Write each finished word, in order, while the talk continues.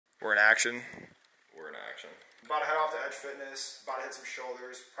We're in action. We're in action. About to head off to Edge Fitness. About to hit some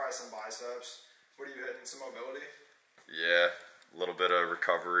shoulders, probably some biceps. What are you hitting? Some mobility? Yeah, a little bit of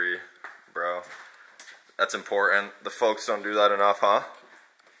recovery, bro. That's important. The folks don't do that enough, huh?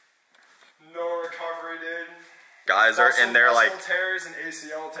 No recovery, dude. Guys are in there like muscle tears and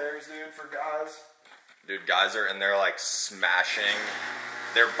ACL tears, dude, for guys. Dude, guys are in there like smashing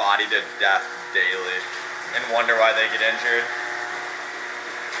their body to death daily and wonder why they get injured.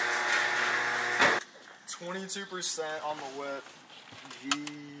 22% on the whip.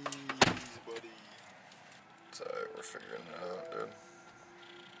 Jeez, buddy. It's alright, we're figuring it out, dude.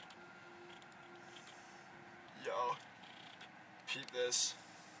 Yo, peep this.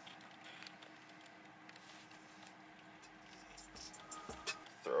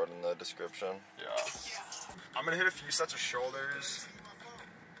 Throw it in the description. Yeah. I'm gonna hit a few sets of shoulders,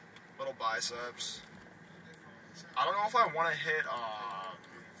 little biceps. I don't know if I want to hit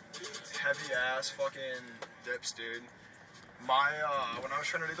heavy ass fucking dips, dude. When I was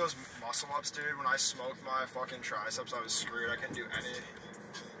trying to do those muscle ups, dude, when I smoked my fucking triceps, I was screwed. I couldn't do any.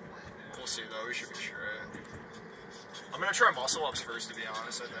 We'll see though. We should be straight. I'm gonna try muscle ups first, to be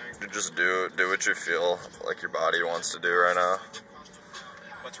honest. I think. Dude, just do what you feel like your body wants to do right now.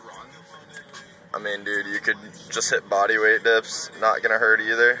 Let's run. I mean, dude, you could just hit body weight dips. Not gonna hurt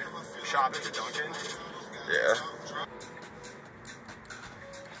either. Shop into Dunkin. Yeah.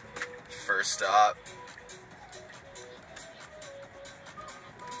 First stop.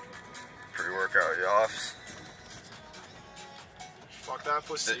 Pre-workout yachts. Fuck that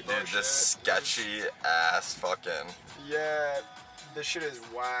placebo Dude, shit. this sketchy ass fucking Yeah, this shit is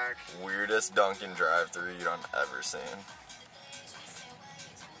whack. weirdest Dunkin drive-thru you done ever seen.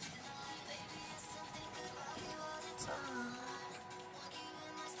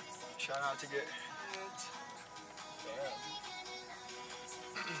 Try not to get hit. Damn.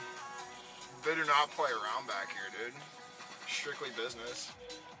 They do not play around back here, dude. Strictly business.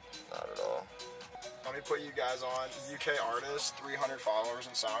 Not at all. Let me put you guys on. UK artist, 300 followers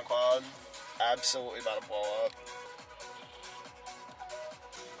on SoundCloud. Absolutely about to blow up.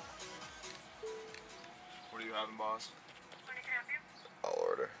 What are you having, boss? I'll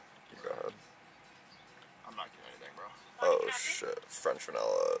order. You go ahead. I'm not getting anything, bro. Oh shit. French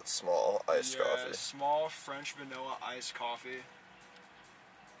vanilla, small iced coffee. Small French vanilla iced coffee.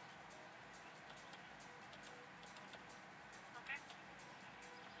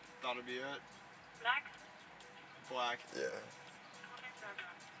 That'll be it. Black. Yeah.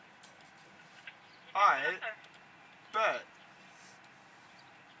 Alright. Bet.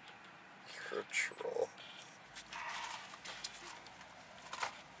 You're a troll.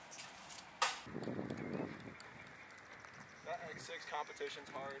 That X6 competition's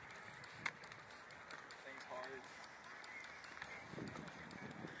hard. Thing's hard.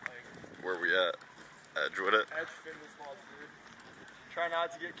 Like, Where we at? Edgewood it? Edge Fitness balls, dude. Try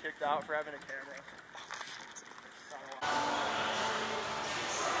not to get kicked out for having a camera.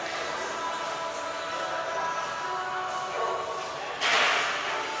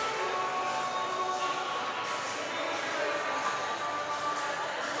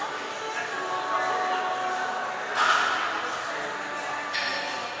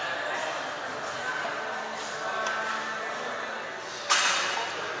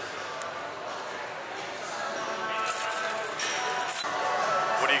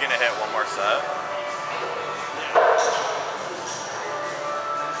 What are you gonna hit? One more set?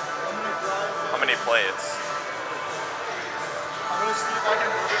 How many plates? I'm gonna see if I can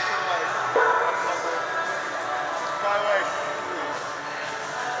move it for like a couple. Probably like 3.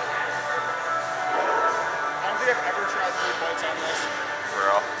 I don't think I've ever tried 3 plates on this. For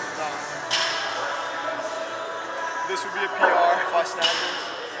real? No. This would be a PR if I snapped this.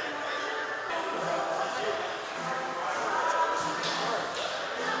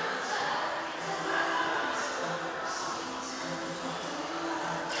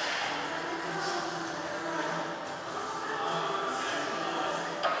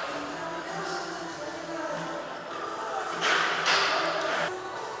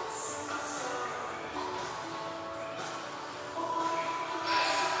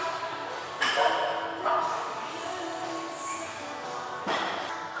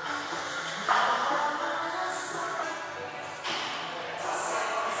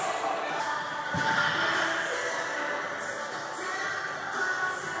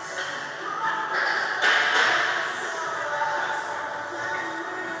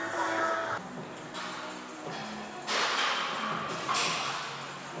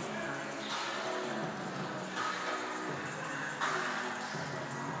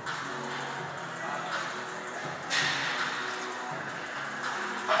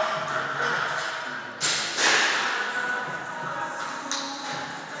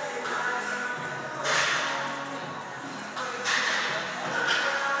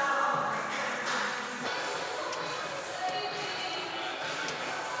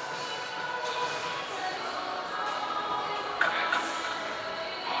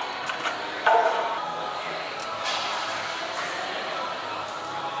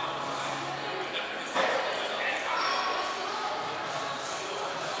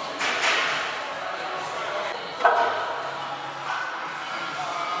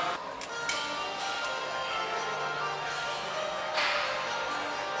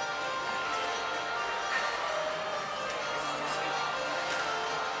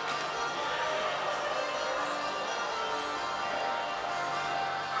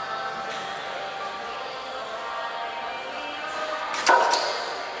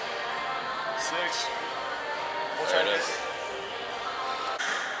 Perfect. We'll There turn it it. is.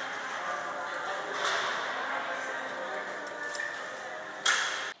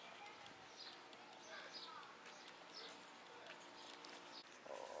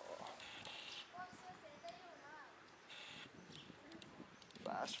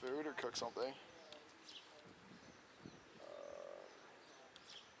 Fast food or cook something?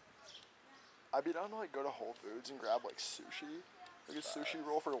 I'd be down to like go to Whole Foods and grab like sushi, like a sushi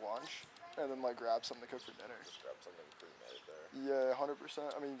roll for lunch, and then like grab something to cook for dinner. Just grab something pre-made there. Yeah,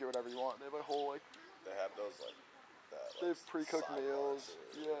 100%. I mean, you get whatever you want. They have a whole like. They have those like that. They Like, have pre-cooked sidebar meals.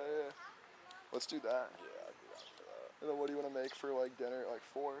 too. Yeah. Let's do that. Yeah, I'd be down for that. And then what do you want to make for like dinner? Like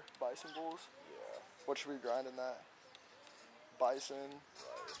 4 bison bowls? Yeah. What should we grind in that? Bison,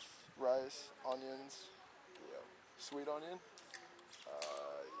 rice, onions, Yeah. sweet onion? Yeah.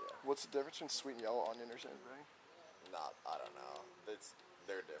 What's the difference between sweet and yellow onion or same thing? I don't know.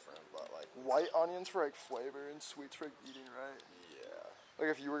 They're different, but like. White onions for like flavor and sweets for like eating, right? Yeah. Like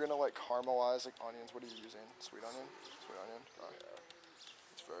if you were gonna like caramelize like onions, what are you using? Sweet onion? Sweet onion? Oh, Yeah.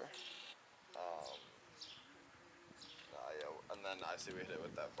 that's fair. Yeah. And then I see we hit it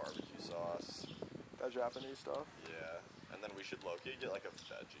with that barbecue sauce. That Japanese stuff? Yeah. And then we should low-key get like a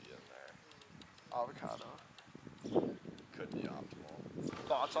veggie in there. Avocado. Could be optimal.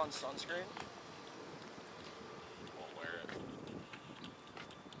 Thoughts on sunscreen? Won't wear it.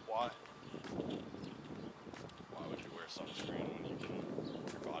 Why? Why would you wear sunscreen when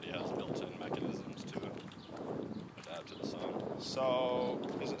your body has built-in mechanisms to adapt to the sun? So,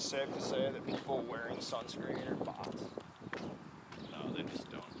 is it safe to say that people wearing sunscreen are bots? No, they just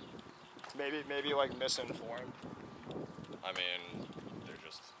don't. Maybe like misinformed. I mean, they're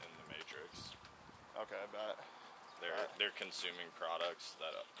just in the matrix. Okay, I bet. They're consuming products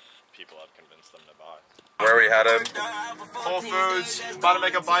that people have convinced them to buy. Where are we headed? Whole Foods, about to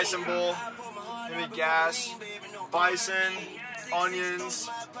make a bison bowl. Give me gas, bison, onions.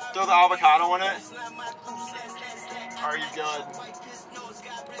 Throw the avocado in it. Are you good?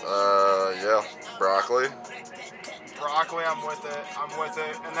 Yeah, broccoli. Broccoli, I'm with it.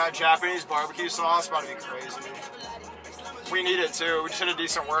 And that Japanese barbecue sauce, about to be crazy. We need it too. We just did a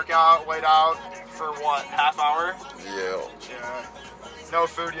decent workout, laid out for what, half hour? Yeah. Yeah. No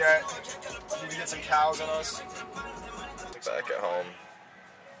food yet. Need to get some cows in us. Back at home.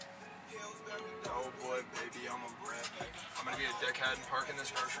 Oh boy, baby, I'm a rip. I'm gonna be a dickhead and park in this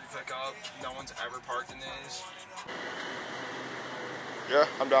grocery pickup. No one's ever parked in these. Yeah,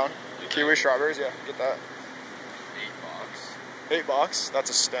 I'm down. Kiwi strawberries, yeah, get that. $8. $8, that's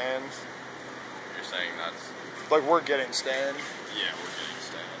a stand. You're saying that's... Like, we're getting stand. Yeah, we're getting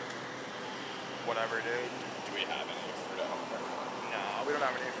stand. Whatever, dude. Do we have any fruit at home? No, we don't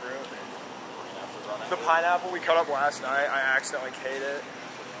have any fruit. We're gonna have to run The pineapple we cut up last night, I accidentally ate it.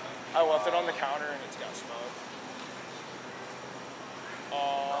 I left it on the counter and it's got smoked.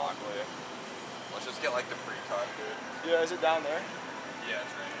 Broccoli. Let's just get like the pre-cut, dude. Yeah, is it down there? Yeah,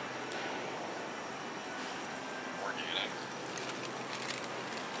 it's right here. Organic.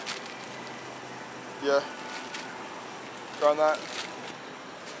 Yeah. Try on that.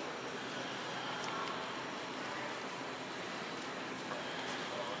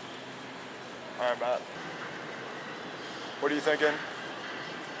 Alright, Matt. What are you thinking?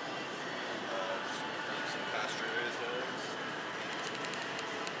 Some pasture-raised eggs.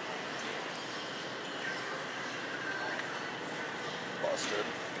 Busted.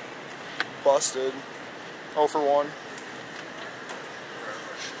 Busted. 0 for 1.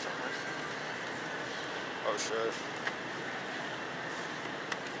 Oh shit.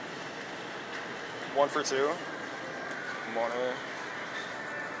 1 for 2. Money.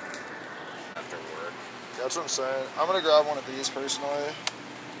 After work. That's what I'm saying. I'm gonna grab one of these personally.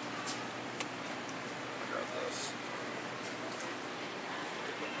 Grab this.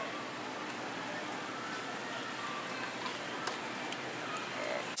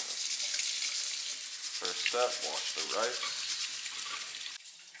 First step, wash the rice.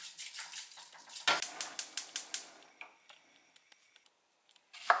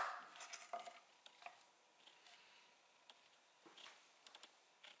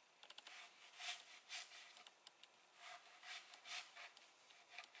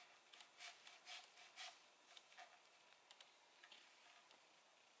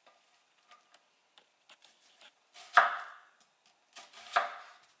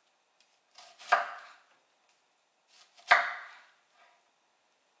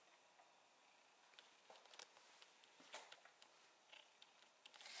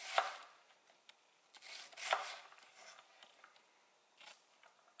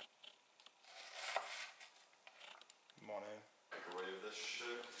 Money. Microwave this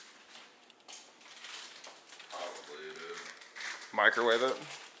shit. microwave it.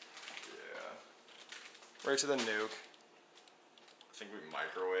 Yeah. Right to the nuke. I think we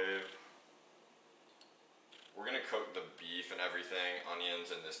microwave. We're gonna cook the beef and everything,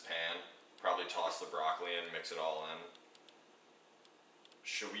 onions in this pan. Probably toss the broccoli in, mix it all in.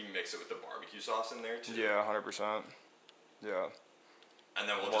 Should we mix it with the barbecue sauce in there too? Yeah, 100%. Yeah. And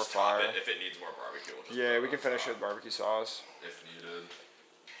then we'll More just top fire. it if it needs more barbecue. We'll just Yeah, put we can on finish it top with barbecue sauce. if needed.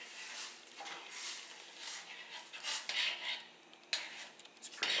 It's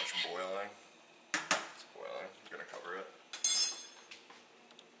pretty much boiling. It's boiling. I'm gonna cover it.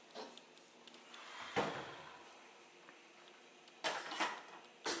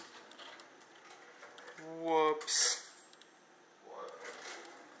 Whoops. What?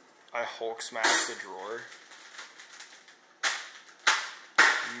 I Hulk smashed the drawer.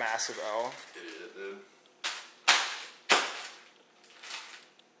 Massive L. Idiot, dude.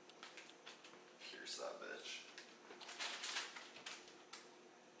 Pierce that bitch.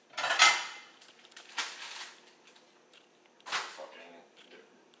 Fucking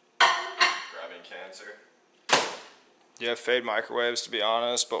grabbing cancer. Yeah, fade microwaves to be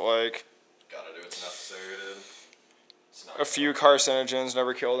honest, but like Gotta do what's necessary, dude. It's not a few carcinogens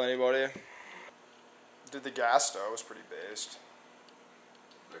never killed anybody. Dude, the gas stove was pretty based.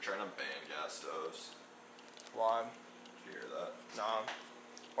 They're trying to ban gas stoves. Why? Did you hear that? Nah.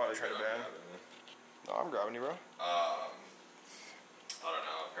 Why are they trying to ban? No, I'm grabbing you, bro. I don't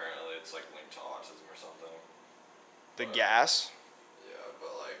know. Apparently, it's like linked to autism or something. The But- gas? Yeah,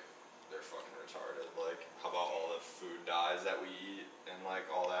 but like, they're fucking retarded. Like, how about all the food dyes that we eat and like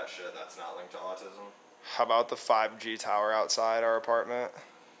all that shit? That's not linked to autism. How about the 5G tower outside our apartment?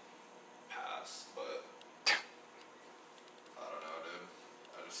 Pass, but I don't know, dude.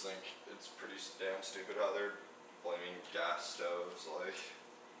 I just think it's pretty damn stupid how they're blaming gas stoves. Like,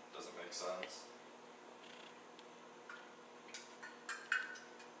 doesn't make sense.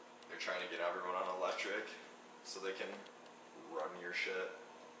 They're trying to get everyone on electric so they can run your shit.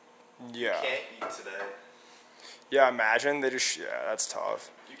 Yeah. Can't eat today. Yeah, imagine they just, yeah, that's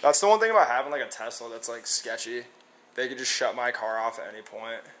tough. That's the one thing about having like a Tesla that's like sketchy. They could just shut my car off at any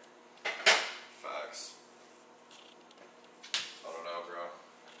point. Facts. I don't know, bro.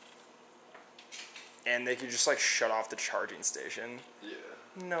 And they could just like shut off the charging station. Yeah.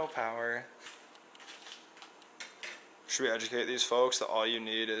 No power. Should we educate these folks that all you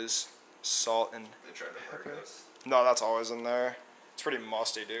need is salt and They tried to pepper? murder us. No, that's always in there. It's pretty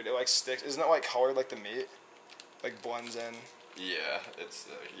musty, dude. It like sticks. Isn't it like colored like the meat? Like blends in. Yeah, it's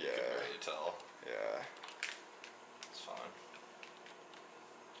you Yeah. can barely tell. Yeah. It's fine.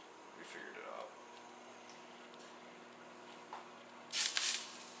 We figured it out.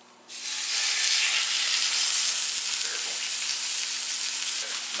 Careful.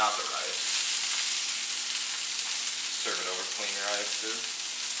 Okay, not the rice. Serve it over clean rice, dude.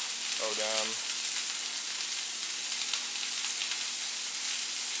 Oh damn.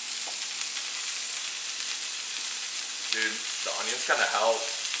 Dude, the onions kind of help.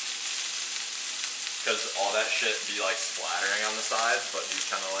 Because all that shit be like splattering on the sides, but these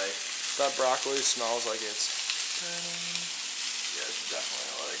kind of like... That broccoli smells like it's. Yeah, it's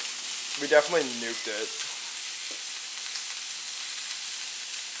definitely like... We definitely nuked it.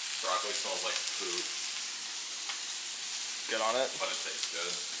 Broccoli smells like poop, Get on it. but it tastes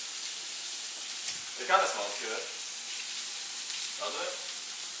good. It kind of smells good. Does it?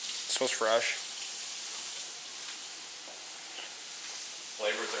 Smells fresh.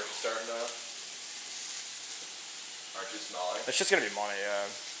 Flavors are just starting to... Aren't you smelling? It's just gonna be money, yeah.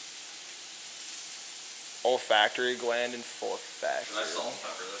 Olfactory gland in full effect. Should I salt and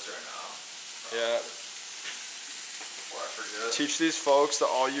pepper this right now? Yeah. Before I forget. Teach these folks that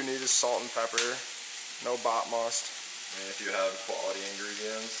all you need is salt and pepper. No bot must. I mean, if you have quality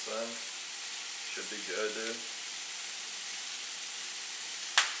ingredients, then should be good, dude.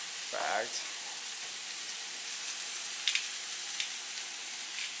 Fact.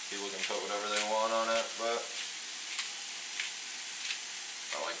 People can put whatever they want on it, but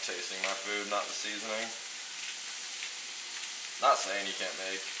I like tasting my food, not the seasoning. Not saying you can't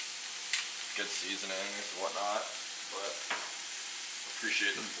make good seasonings and whatnot, but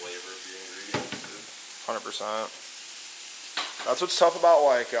appreciate the flavor of the ingredients, dude. 100%. That's what's tough about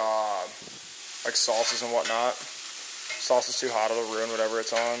like sauces and whatnot. Sauce is too hot, it'll ruin whatever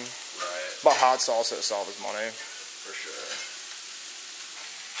it's on. Right. But hot sauce itself is money. For sure.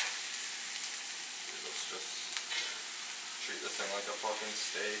 Dude, let's just treat this thing like a fucking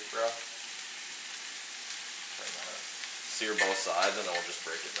steak, bro. Sear both sides and then we'll just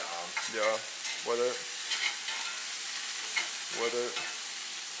break it down. Yeah, with it. With it.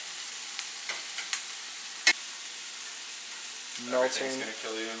 Everything's gonna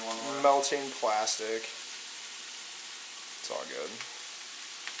kill you in one way. Melting plastic. It's all good.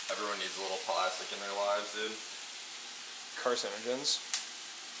 Everyone needs a little plastic in their lives, dude. Carcinogens.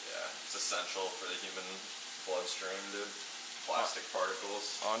 Yeah, it's essential for the human bloodstream, dude. Plastic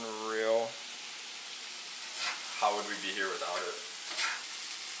particles. Unreal. How would we be here without it?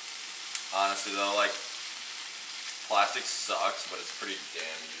 Honestly though, like, plastic sucks, but it's pretty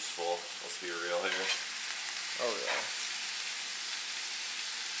damn useful. Let's be real here. Oh yeah.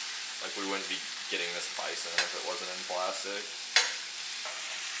 Like, we wouldn't be getting this bison if it wasn't in plastic.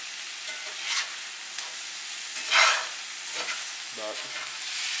 But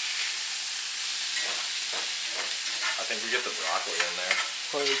I think we get the broccoli in there.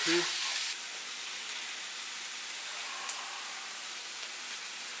 probably.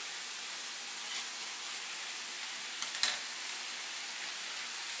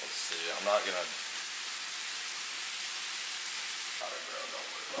 Let's see, I'm not gonna... Got it, bro, don't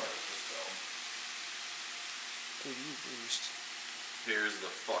worry about it, just go. Dude, you beast. Here's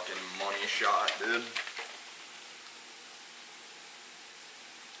the fucking money shot, dude.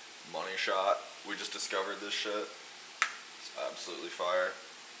 Money shot. We just discovered this shit. It's absolutely fire.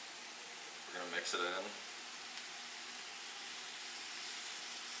 We're gonna mix it in.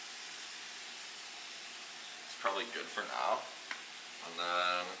 It's probably good for now. And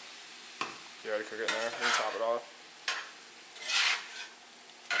then... You ready to cook it in there? And top it off.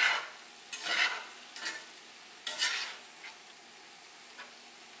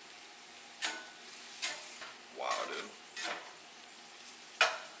 Wow, dude.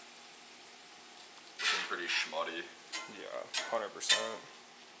 Looking pretty schmutty. Yeah, 100%.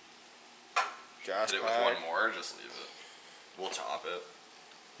 Gas Hit it with pack. one more, or just leave it? We'll top it.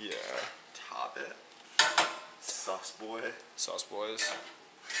 Yeah. Top it. Sus boy. Sauce boys.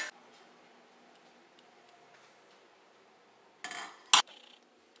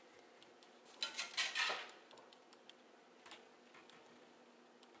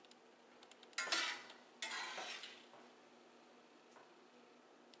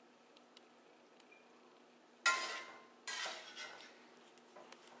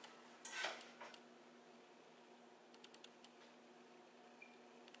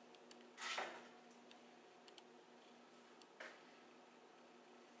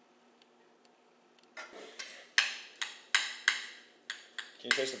 Can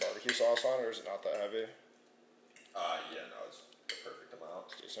you taste the barbecue sauce on it, or is it not that heavy? Yeah, no, it's the perfect amount.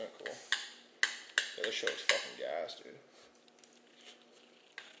 It's decent, cool. Yeah, this shit looks fucking gas, dude.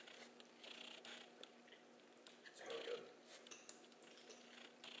 It's really good.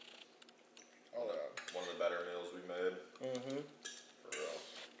 Oh, yeah. One of the better meals we made. Mm-hmm. For real.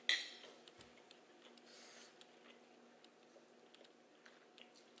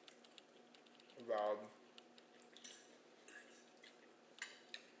 Valid.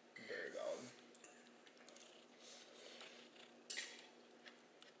 Very valid.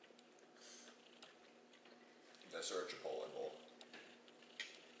 This or a Chipotle bowl?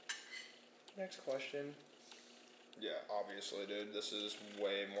 Next question. Yeah, obviously, dude. This is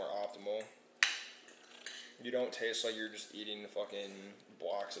way more optimal. You don't taste like you're just eating fucking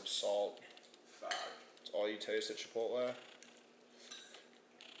blocks of salt. Fact. It's all you taste at Chipotle.